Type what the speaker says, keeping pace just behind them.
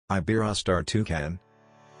Iberostar Tucan.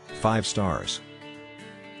 5 stars.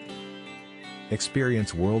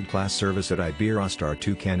 Experience world-class service at Iberostar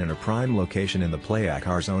Tucan in a prime location in the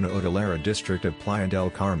Playacar Zona Hotelera district of Playa del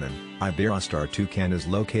Carmen. Iberostar Tucan is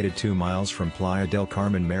located 2 miles from Playa del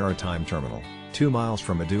Carmen Maritime Terminal, 2 miles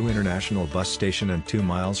from Adu International Bus Station and 2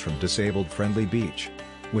 miles from disabled-friendly beach.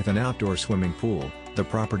 With an outdoor swimming pool, the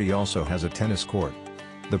property also has a tennis court.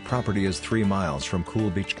 The property is 3 miles from Kool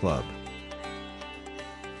Beach Club.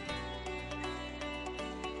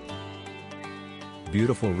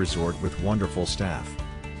 Beautiful resort with wonderful staff.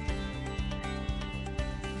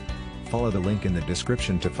 Follow the link in the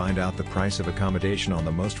description to find out the price of accommodation on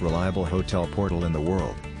the most reliable hotel portal in the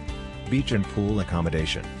world. Beach and pool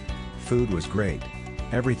accommodation. Food was great.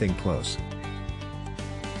 Everything close.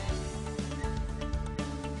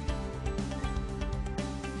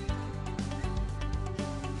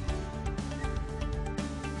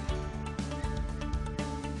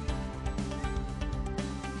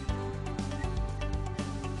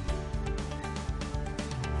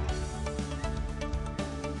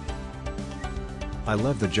 I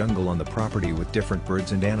love the jungle on the property with different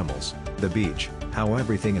birds and animals, the beach, how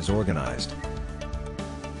everything is organized.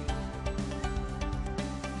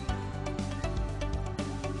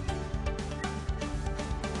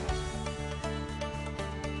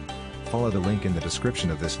 Follow the link in the description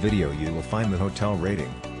of this video. You will find the hotel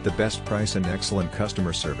rating, the best price and excellent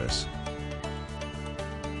customer service.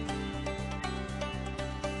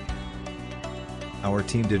 Our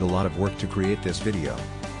team did a lot of work to create this video.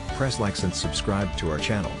 Press like and subscribe to our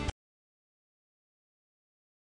channel.